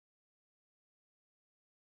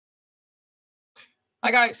Hi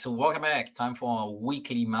guys, so welcome back. Time for a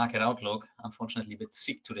weekly market outlook. Unfortunately, a bit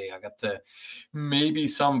sick today. I got maybe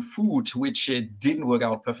some food which didn't work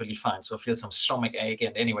out perfectly fine, so I feel some stomach ache.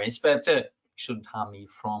 And anyways, but shouldn't harm me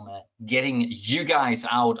from getting you guys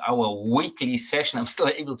out our weekly session. I'm still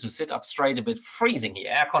able to sit up straight, a bit freezing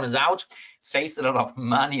here. Aircon is out, saves a lot of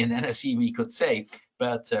money and energy, we could say.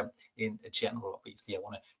 But in general, obviously, I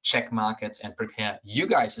want to check markets and prepare you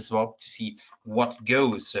guys as well to see what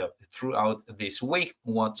goes throughout this week,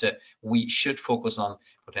 what we should focus on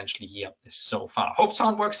potentially here so far. Hope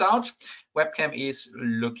sound works out. Webcam is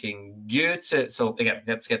looking good. So again,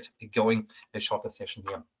 let's get going. A shorter session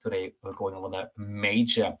here today. We're going over the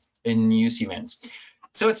major news events.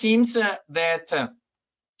 So it seems that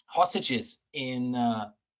hostages in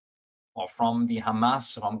or from the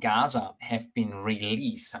Hamas from Gaza have been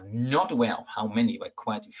released. I'm not aware of how many, but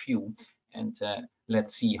quite a few. And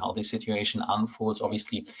let's see how the situation unfolds.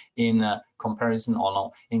 Obviously, in comparison or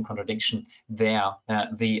no, in contradiction, there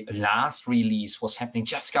the last release was happening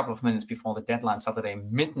just a couple of minutes before the deadline, Saturday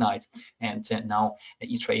midnight, and now the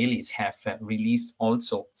Israelis have released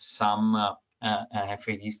also some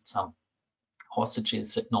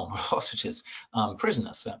hostages, no hostages,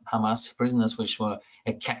 prisoners, Hamas prisoners, which were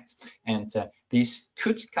kept, and this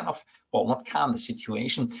could kind of, well, not calm the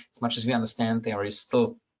situation. As much as we understand, there is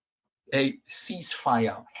still a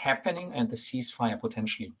ceasefire happening, and the ceasefire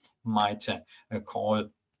potentially might call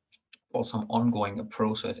for some ongoing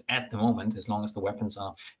process at the moment, as long as the weapons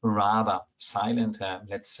are rather silent.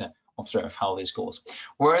 Let's observe how this goes.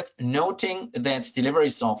 Worth noting that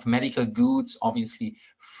deliveries of medical goods, obviously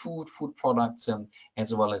food products,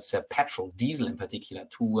 as well as petrol, diesel in particular,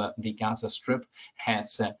 to the Gaza Strip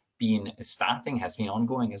has been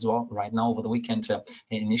ongoing as well right now over the weekend,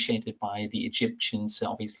 initiated by the Egyptians,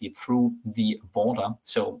 obviously through the border.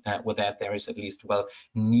 So with that, there is at least well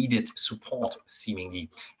needed support seemingly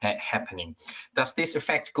happening. Does this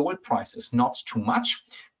affect gold prices? Not too much.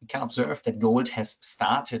 We can observe that gold has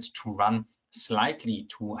started to run slightly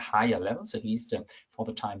to higher levels, at least for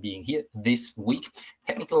the time being here this week.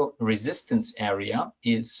 Technical resistance area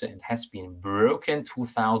is and has been broken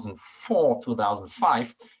 2004,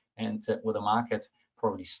 2005, and with the market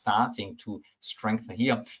probably starting to strengthen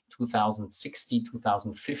here 2060,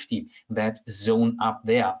 2050, that zone up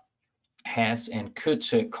there has and could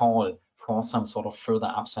call for some sort of further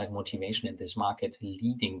upside motivation in this market,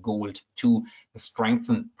 leading gold to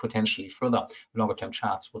strengthen potentially further. Longer term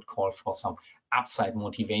charts would call for some upside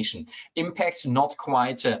motivation. Impact not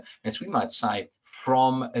quite, as we might say,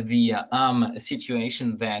 from the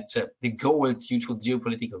situation that the gold, due to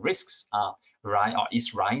geopolitical risks,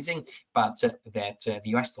 is rising, but that the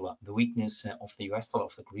US dollar, the weakness of the US dollar,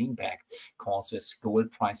 of the greenback, causes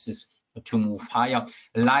gold prices to move higher,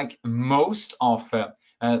 like most of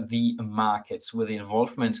the markets. With the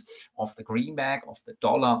involvement of the greenback, of the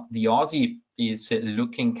dollar, the Aussie is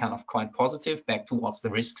looking kind of quite positive back towards the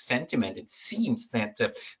risk sentiment. It seems that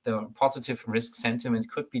the positive risk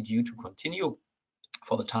sentiment could be due to continue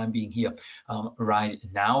for the time being here. Right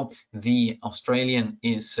now, the Australian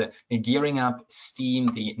is gearing up steam.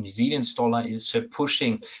 The New Zealand dollar is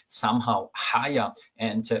pushing somehow higher,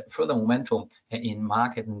 and further momentum in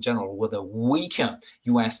market in general with a weaker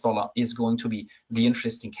US dollar is going to be the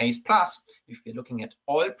interesting case. Plus, if you're looking at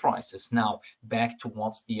oil prices now back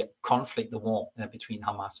towards the conflict, the war between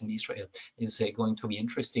Hamas and Israel is going to be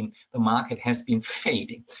interesting. The market has been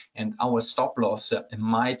fading, and our stop loss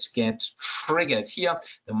might get triggered here.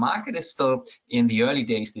 The market is still in the early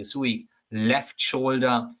days this week. Left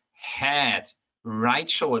shoulder, head, right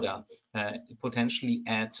shoulder, potentially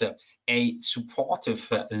at a supportive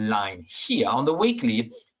line. Here on the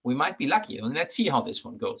weekly, we might be lucky, and let's see how this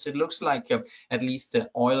one goes. It looks like at least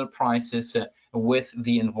oil prices with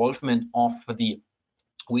the involvement of the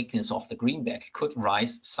weakness of the greenback could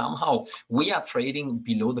rise somehow. We are trading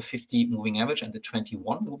below the 50 moving average and the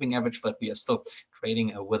 21 moving average, but we are still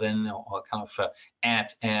trading within or kind of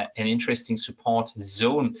at an interesting support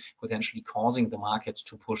zone, potentially causing the market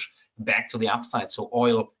to push back to the upside. So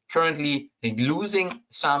oil currently losing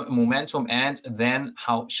some momentum, and then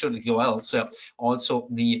how should it go else? Also,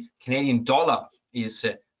 the Canadian dollar is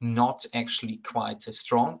not actually quite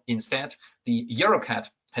strong. Instead, the EuroCAD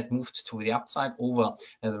had moved to the upside over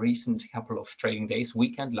the recent couple of trading days,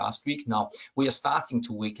 weekend, last week. Now we are starting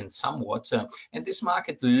to weaken somewhat, and this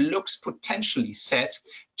market looks potentially set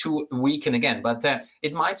to weaken again, but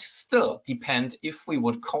it might still depend if we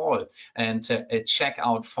would call and check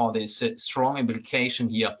out for this strong implication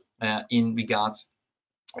here in regards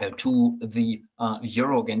to the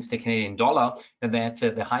euro against the Canadian dollar, that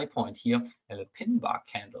the high point here, the pin bar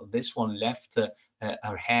candle, this one left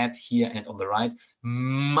our head here and on the right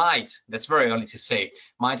might, that's very early to say,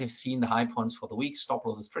 might have seen the high points for the week. Stop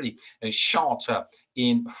loss is pretty short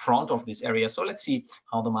in front of this area. So let's see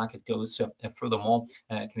how the market goes. Furthermore,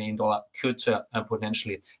 Canadian dollar could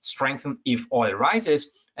potentially strengthen if oil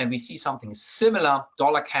rises, and we see something similar.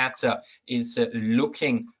 Dollar CAD is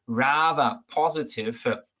looking rather positive.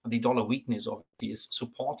 The dollar weakness obviously is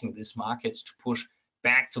supporting this market to push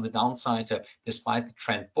back to the downside despite the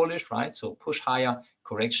trend bullish, right? So push higher,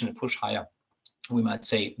 correction and push higher. We might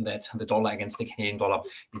say that the dollar against the Canadian dollar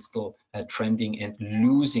is still trending and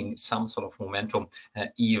losing some sort of momentum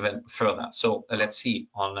even further. So let's see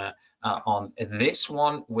on this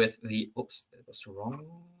one with the, oops, that was wrong.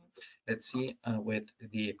 Let's see with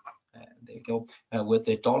the there you go, with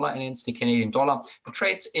the dollar against the Canadian dollar. The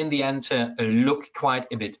trades in the end look quite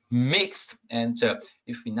a bit mixed. And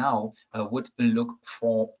if we now would look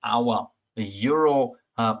for our euro,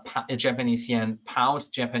 Japanese yen, pound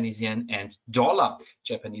Japanese yen, and dollar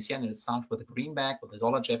Japanese yen, let's start with the greenback, with the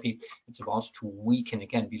dollar Japanese. It's about to weaken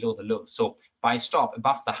again below the low. So buy stop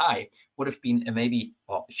above the high would have been maybe,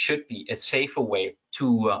 or should be, a safer way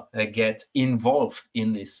to get involved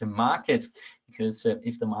in this market, because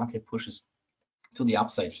if the market pushes to the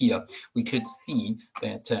upside here, we could see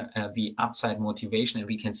that the upside motivation, and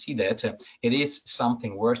we can see that it is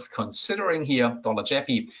something worth considering here. Dollar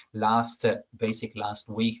Japanese last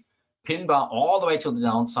week, pin bar all the way to the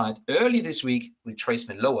downside. Early this week,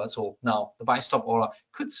 retracement lower. So now the buy stop order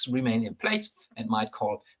could remain in place and might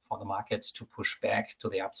call for the markets to push back to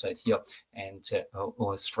the upside here and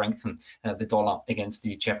or strengthen the dollar against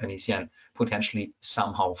the Japanese yen potentially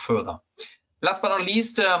somehow further. Last but not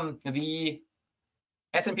least, the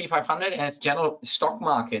S&P 500 and general stock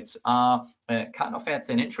markets are kind of at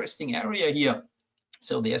an interesting area here.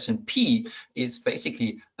 So the S&P is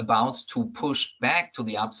basically about to push back to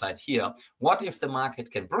the upside here. What if the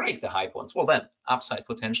market can break the high points? Well, then upside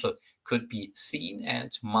potential could be seen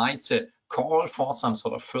and might call for some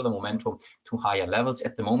sort of further momentum to higher levels.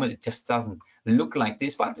 At the moment, it just doesn't look like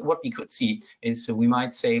this. But what we could see is we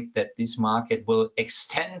might say that this market will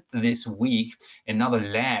extend this week another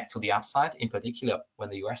leg to the upside, in particular when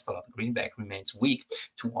the US dollar, the greenback, remains weak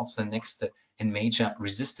towards the next and major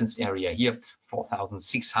resistance area here,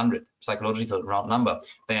 4,600, psychological round number.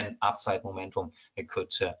 Then upside momentum, it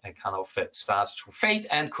could kind of start to fade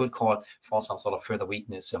and could call for some sort of further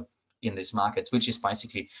weakness in this market, which is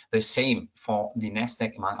basically the same for the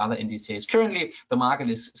Nasdaq among other indices. Currently, the market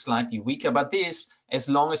is slightly weaker, but this, as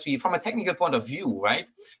long as we, from a technical point of view, right,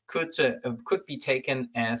 could be taken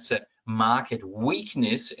as market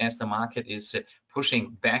weakness, as the market is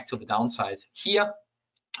pushing back to the downside here,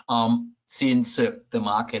 since the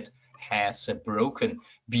market has broken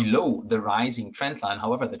below the rising trend line.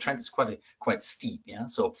 However, the trend is quite steep, yeah.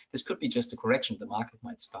 So this could be just a correction. The market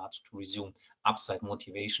might start to resume upside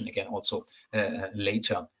motivation again also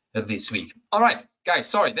later this week. All right, guys,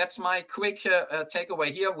 sorry, that's my quick takeaway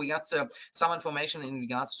here. We got some information in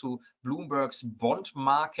regards to Bloomberg's bond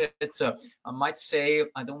market. I might say,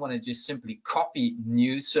 I don't want to just simply copy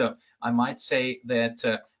news. I might say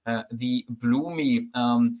that the Bloomy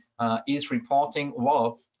is reporting,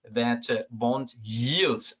 well, that bond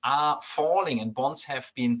yields are falling and bond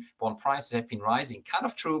prices have been rising. Kind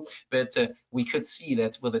of true, but we could see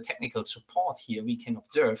that with the technical support here, we can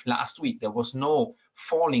observe last week there was no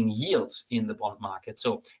falling yields in the bond market.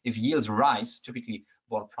 So if yields rise, typically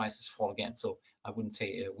bond prices fall again. So I wouldn't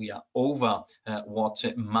say we are over what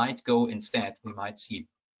might go. Instead, we might see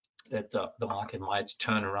that the market might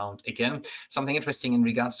turn around again. Something interesting in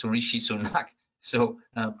regards to Rishi Sunak. So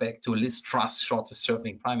back to Liz Truss, shortest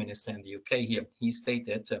serving prime minister in the UK here. He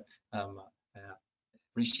stated,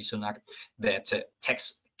 Rishi Sunak, that a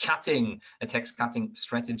tax cutting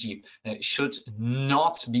strategy should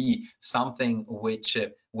not be something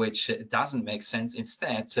which doesn't make sense.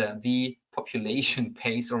 Instead, the population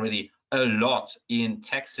pays already a lot in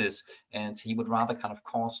taxes, and he would rather kind of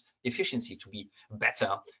cause efficiency to be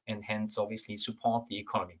better and hence obviously support the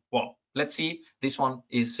economy. Well, let's see. This one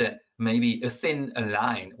is maybe a thin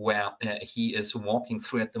line where he is walking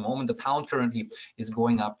through at the moment. The pound currently is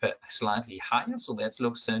going up slightly higher, so that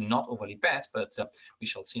looks not overly bad, but we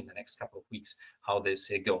shall see in the next couple of weeks how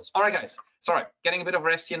this goes. All right, guys, sorry, getting a bit of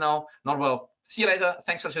rest here now. Not well. See you later.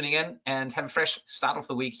 Thanks for tuning in and have a fresh start of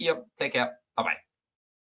the week here. Take care. Bye-bye.